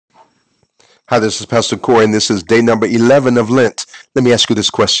Hi, this is Pastor Corey, and this is day number 11 of Lent. Let me ask you this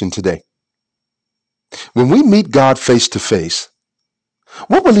question today. When we meet God face to face,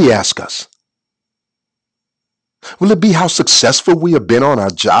 what will He ask us? Will it be how successful we have been on our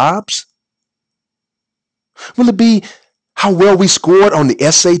jobs? Will it be how well we scored on the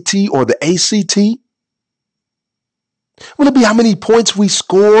SAT or the ACT? Will it be how many points we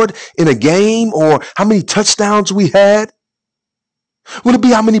scored in a game or how many touchdowns we had? Will it be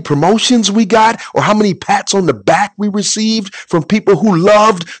how many promotions we got or how many pats on the back we received from people who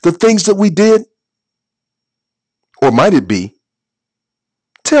loved the things that we did? Or might it be,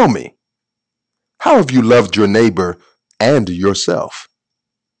 tell me, how have you loved your neighbor and yourself?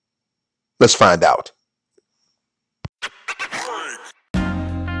 Let's find out.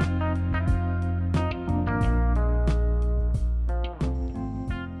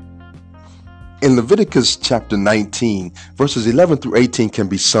 In Leviticus chapter 19, verses 11 through 18 can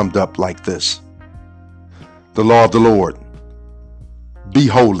be summed up like this. The law of the Lord. Be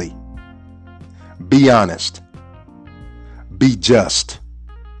holy. Be honest. Be just.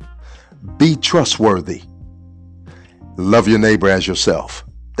 Be trustworthy. Love your neighbor as yourself.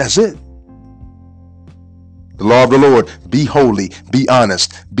 That's it. The law of the Lord. Be holy. Be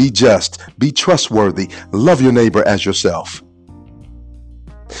honest. Be just. Be trustworthy. Love your neighbor as yourself.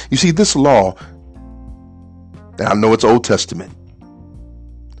 You see, this law, and I know it's Old Testament,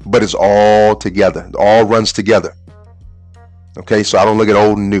 but it's all together. It all runs together. Okay, so I don't look at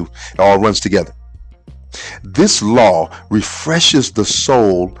old and new. It all runs together. This law refreshes the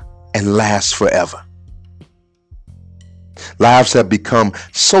soul and lasts forever. Lives have become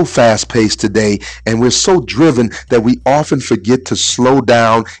so fast-paced today, and we're so driven that we often forget to slow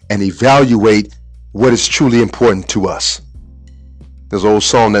down and evaluate what is truly important to us. There's an old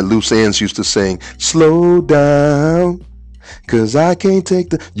song that Loose Ends used to sing, slow down, 'cause I can't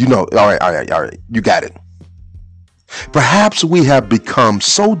take the, all right, you got it. Perhaps we have become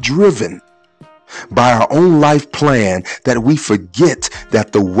so driven by our own life plan that we forget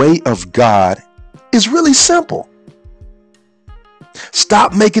that the way of God is really simple.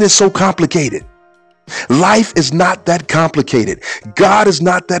 Stop making it so complicated. Life is not that complicated. God is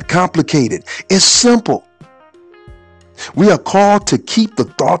not that complicated. It's simple. We are called to keep the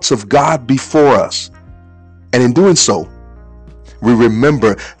thoughts of God before us. And in doing so, we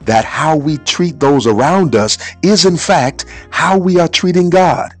remember that how we treat those around us is in fact how we are treating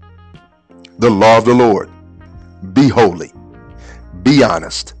God. The law of the Lord. Be holy. Be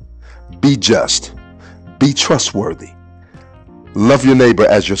honest. Be just. Be trustworthy. Love your neighbor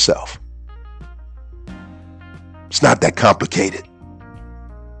as yourself. It's not that complicated.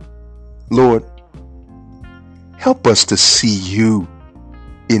 Lord, help us to see you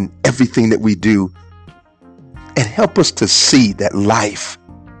in everything that we do, and help us to see that life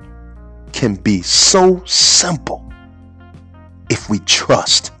can be so simple if we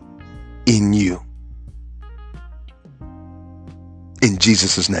trust in you. In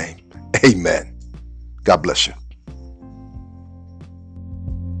Jesus' name, amen. God bless you.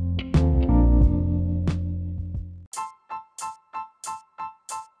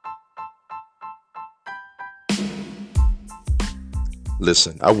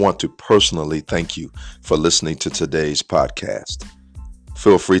 Listen, I want to personally thank you for listening to today's podcast.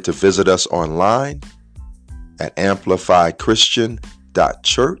 Feel free to visit us online at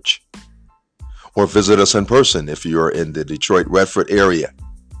amplifychristian.church or visit us in person if you're in the Detroit-Redford area.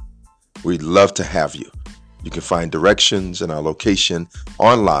 We'd love to have you. You can find directions and our location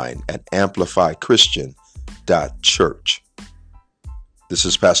online at amplifychristian.church. This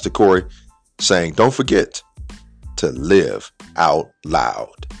is Pastor Corey saying, don't forget to live out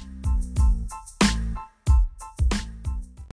loud.